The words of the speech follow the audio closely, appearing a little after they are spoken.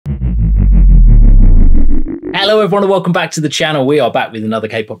Hello everyone and welcome back to the channel. We are back with another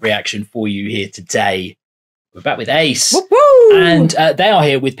K-pop reaction for you here today. We're back with Ace. Woo-woo! And they are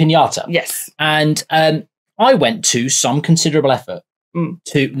here with PINATA. Yes. And I went to some considerable effort.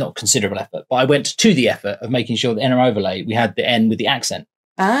 Not considerable effort, but I went to the effort of making sure that in our overlay we had the N with the accent.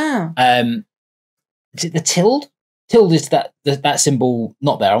 Ah. Is it the tilde? Tilde is that symbol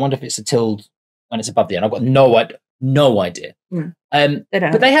not there. I wonder if it's a tilde when it's above the N. I've got no idea. But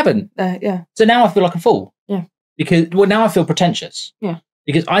they haven't. Yeah. So now I feel like a fool. Yeah. Because now I feel pretentious. Yeah.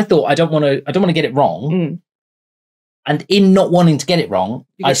 Because I thought I don't want to get it wrong. And in not wanting to get it wrong,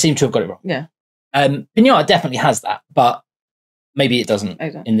 I seem to have got it wrong. Yeah. Pinata definitely has that, but maybe it doesn't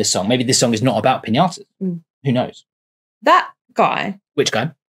in this song. Maybe this song is not about pinatas. Who knows? That guy. Which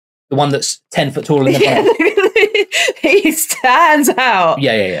guy? The one that's 10 foot taller than the He stands out.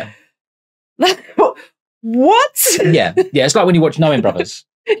 Yeah. What? Yeah. It's like when you watch Knowing Brothers.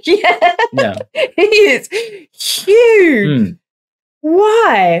 Yeah. He is huge.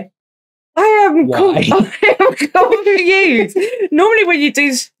 Why? I am confused. Normally when you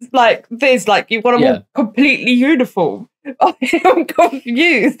do like this, like you've got them all completely uniform. I am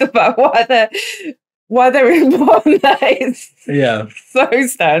confused about why they're in one that is so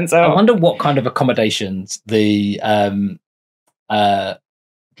stands out. I wonder what kind of accommodations the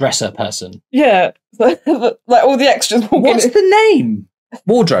dresser person. Yeah. Like all the extras. What's the name?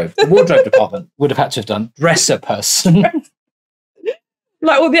 Wardrobe. The wardrobe department would have had to have done dresser person.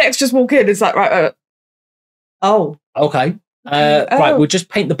 Like all the extras walk in, it's like, right, oh. Okay. Right, we'll just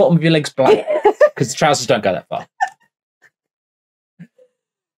paint the bottom of your legs black because the trousers don't go that far.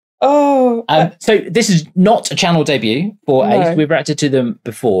 Oh. So this is not a channel debut for Ace. We've reacted to them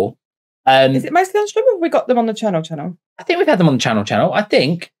before. Is it mostly on stream or have we got them on the channel? I think we've had them on the channel. I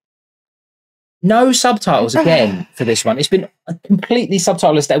think no subtitles again for this one. It's been a completely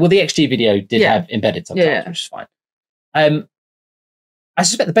subtitleless day. Well, the XG video did have embedded subtitles, which is fine. I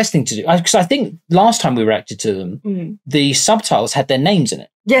suspect the best thing to do, because I think last time we reacted to them, the subtitles had their names in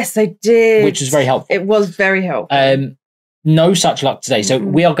it. Yes, they did. Which was very helpful. It was very helpful. No such luck today. So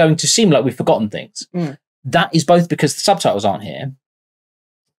we are going to seem like we've forgotten things. That is both because the subtitles aren't here.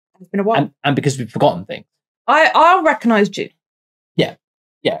 It's been a while. And because we've forgotten things. I recognised you. Yeah.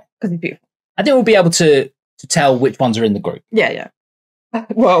 Because he's beautiful. I think we'll be able to tell which ones are in the group. Yeah.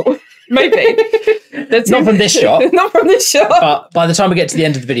 Well, maybe. Not from this shot. Not from this shot. But by the time we get to the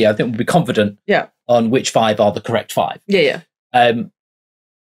end of the video, I think we'll be confident on which 5 are the correct 5. Yeah. So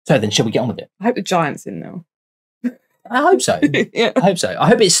then, shall we get on with it? I hope the Giant's in now. I hope so. I hope so. I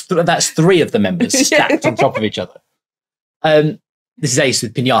hope that's 3 of the members stacked on top of each other. This is Ace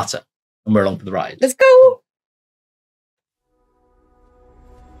with Pinata, and we're along for the ride. Let's go.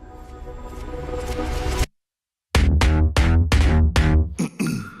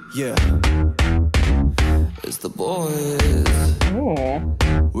 Yeah, it's the boys.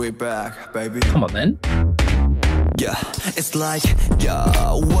 We're back, baby. Come on then. Yeah, it's like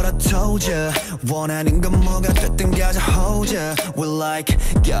what I told ya. 원하는 건 뭐가 됐든 가져 hold ya. We're like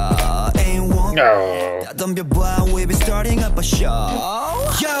ain't one. Don't be wild, we be starting up a show.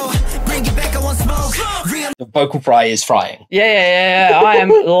 Yo, bring it back, I want smoke. The vocal fry is frying. Yeah. I am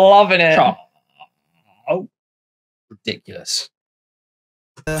loving it. Oh, ridiculous.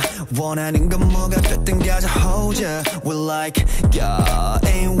 원하는 건 뭐가 됐든 가져 hold ya. We're like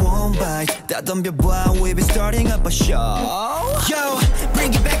ain't one bite. 다 덤벼봐, we be starting up a show. Yo,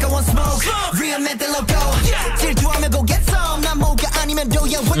 bring it back, I want smoke. Real man the logo. 질투하면 go get some. 난 뭐가 아니면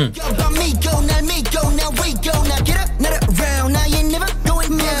도야. Wake up, 난 믿고 날 믿고 now we go. Now get up, not around. I ain't never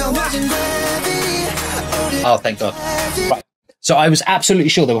going down. Oh, thank God. Right. So I was absolutely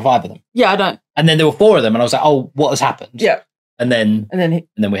sure there were 5 of them. Yeah, I don't. And then there were 4 of them, and I was like, oh, what has happened? Yeah. And then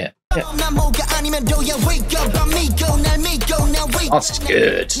we're here. Yeah. Oh, this is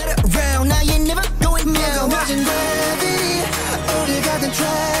good.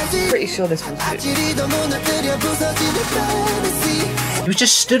 Pretty sure this one's good. He was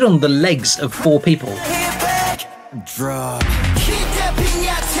just stood on the legs of 4 people.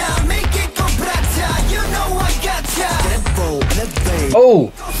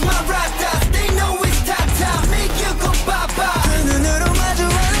 Oh!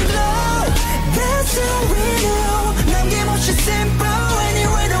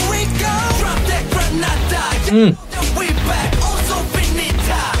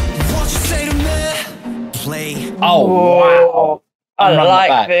 Oh, wow. I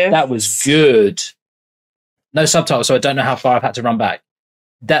like this. That was good. No subtitles, so I don't know how far I've had to run back.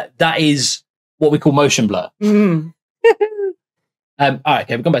 That is what we call motion blur. All right,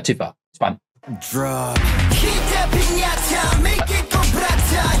 okay, we've gone back too far. It's fine.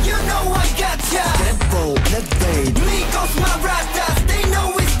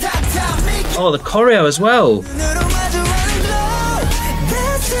 Oh, the choreo as well.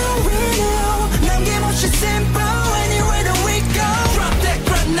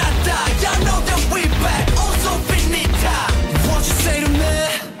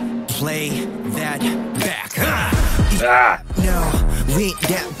 Play that back. Ah. No, we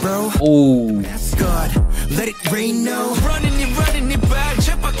that bro. Oh. That's God. Let it rain now. Running it back.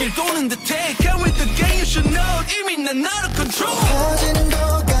 쳇바퀴 도는 듯해. Come with the game, you should know. 이미 난 out of control. 퍼지는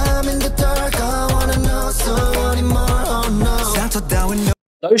도감 in the dark. I wanna know so anymore. Oh no. 상처 따윈 no.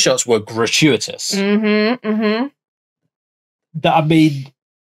 Those shots were gratuitous. Mm-hmm. I mean,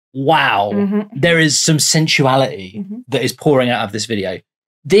 wow. Mm-hmm. There is some sensuality that is pouring out of this video.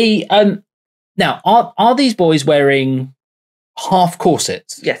 The now are these boys wearing half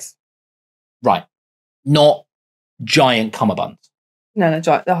corsets? Yes. Right. Not giant cummerbunds. No, they're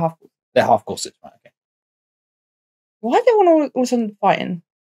half. They're half corsets, right? Okay. Why do they want all of a sudden fighting?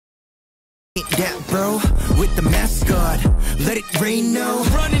 That bro with the mascot. Let it rain now.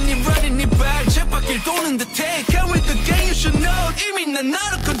 Running it back. 쳇바퀴 도는 듯해. Come with the game, you should know. 이미 난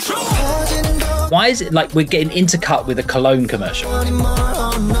out of control. Why is it like we're getting intercut with a cologne commercial? I'm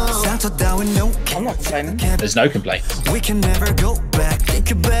not complaining. There's no complaints. We can never go back. Think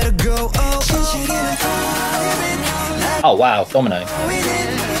you better go. Oh wow, Domino.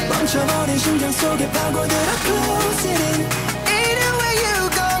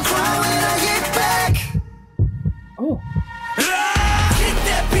 Oh.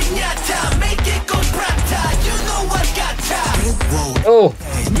 Oh.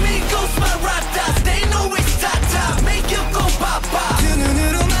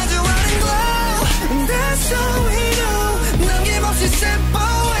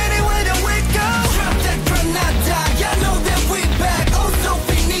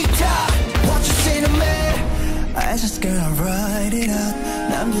 I just gotta write it up.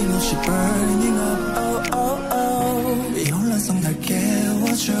 남김없이 burning up. Oh oh oh. 이 혼란성 날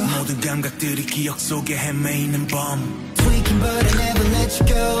깨워줘. 모든 감각들이 기억 속에 헤매이는 밤. Tweaking but I never let you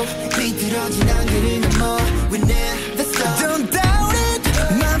go. 비틀어진 안개를 넘어. We never stop. Don't doubt it,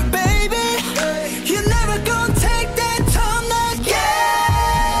 my baby. You're never gonna take that time again.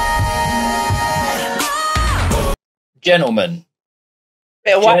 Gentlemen.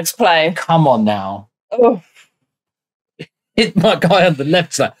 Bit of wax play. Come on now. Oh. Hit my guy on the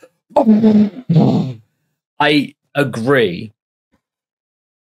left side. I agree.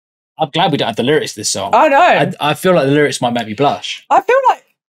 I'm glad we don't have the lyrics to this song. I know. I feel like the lyrics might make me blush. I feel like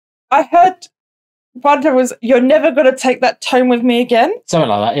I heard one time was, "You're never going to take that tone with me again." Something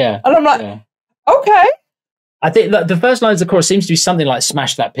like that, yeah. And I'm like, yeah. Okay. I think that the first lines of the chorus seems to be something like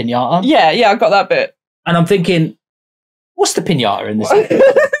 "Smash that pinata." Yeah, I got that bit. And I'm thinking, what's the pinata in this?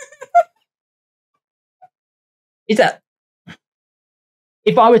 Is that...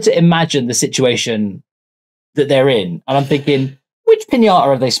 If I were to imagine the situation that they're in, and I'm thinking, which pinata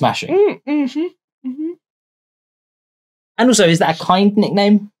are they smashing? Mm-hmm. And also, is that a kind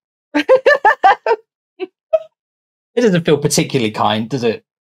nickname? It doesn't feel particularly kind, does it?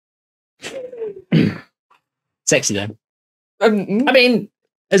 Sexy though. I mean,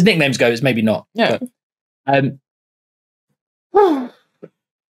 as nicknames go, it's maybe not. Yeah. But,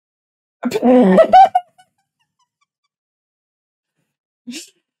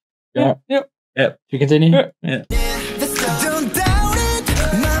 yeah. Yep. Should we continue? Yeah. Don't doubt it,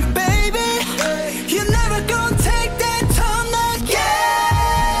 my baby. You're never gonna take that time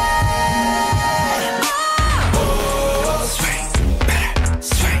again. Swing, better,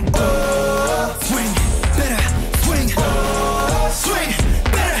 swing. Swing, better, swing. Swing,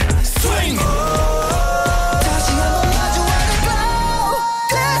 better, swing. 다시 한번 마주하는 glow.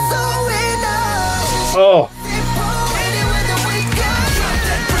 That's all we know. Oh.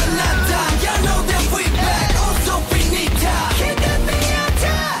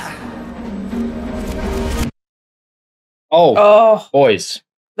 Oh, Boys.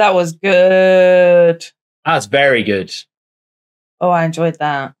 that was good. That's very good. Oh, I enjoyed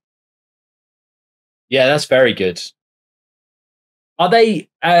that. Yeah, that's very good. Are they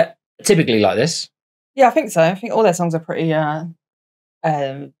typically like this? Yeah, I think so. I think all their songs are pretty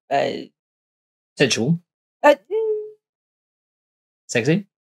Sensual? Sexy?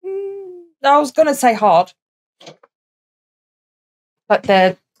 I was gonna say hard, but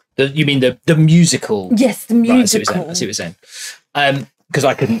they're You mean the musical? yes, the musical. Right, I see what you're saying. Because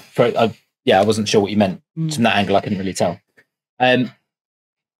I couldn't. I wasn't sure what you meant from that angle. I couldn't really tell. I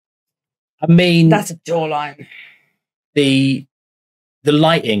mean, That's a jawline. The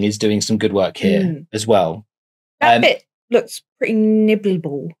lighting is doing some good work here as well. That bit looks pretty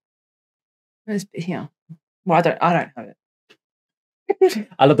nibbleable. This bit here. Well, I don't have it.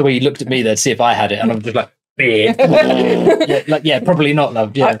 I love the way you looked at me there to see if I had it, and I'm just like, beard. yeah, probably not,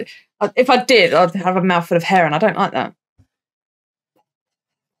 love. Yeah. If I did, I'd have a mouthful of hair, and I don't like that.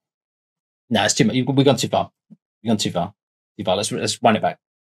 No, it's too much. We've gone too far. We've gone too far. Let's wind it back.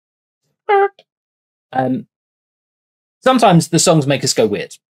 Sometimes the songs make us go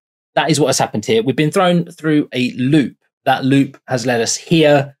weird. That is what has happened here. We've been thrown through a loop. That loop has led us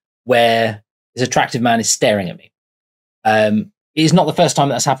here where this attractive man is staring at me. It is not the first time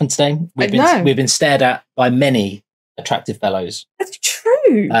that's happened today. We've been stared at by many attractive fellows. That's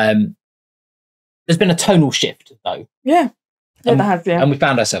true. There's been a tonal shift, though. Yeah. And we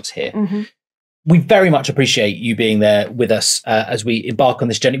found ourselves here. Mm-hmm. We very much appreciate you being there with us as we embark on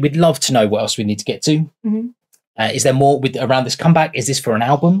this journey. We'd love to know what else we need to get to. Mm-hmm. Is there more around this comeback? Is this for an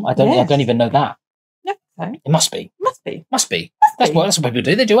album? I don't even know that. Yeah, okay. It must be. Must be. That's what people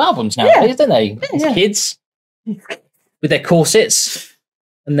do. They do albums nowadays, don't they? Yeah. Kids with their corsets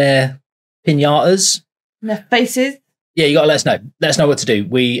and their pinatas. And their faces. Yeah, you got to let us know. Let us know what to do.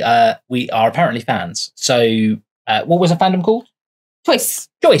 We are apparently fans. So what was the fandom called? Choice.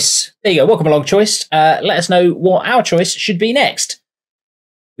 There you go. Welcome along, Choice. Let us know what our choice should be next.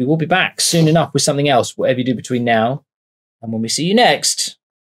 We will be back soon enough with something else, whatever you do between now and when we see you next.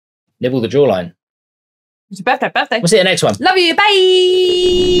 Nibble the jawline. It's your birthday. We'll see you next one. Love you.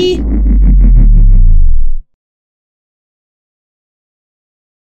 Bye.